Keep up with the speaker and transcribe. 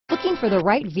Looking for the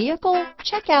right vehicle?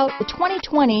 Check out the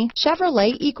 2020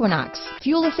 Chevrolet Equinox.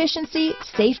 Fuel efficiency,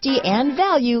 safety, and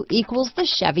value equals the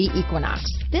Chevy Equinox.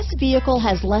 This vehicle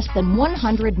has less than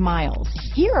 100 miles.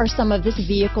 Here are some of this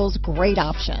vehicle's great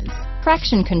options: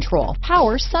 traction control,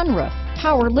 power sunroof,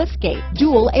 power liftgate,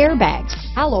 dual airbags,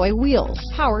 alloy wheels,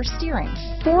 power steering,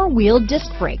 four-wheel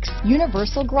disc brakes,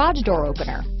 universal garage door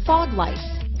opener, fog lights,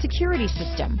 security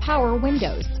system, power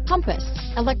windows, compass,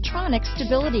 electronic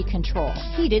stability control,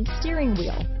 heated steering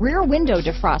wheel, rear window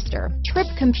defroster, trip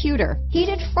computer,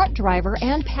 heated front driver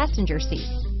and passenger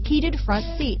seats, heated front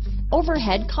seats,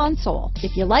 overhead console.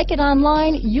 If you like it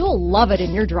online, you'll love it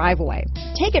in your driveway.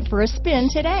 Take it for a spin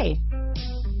today.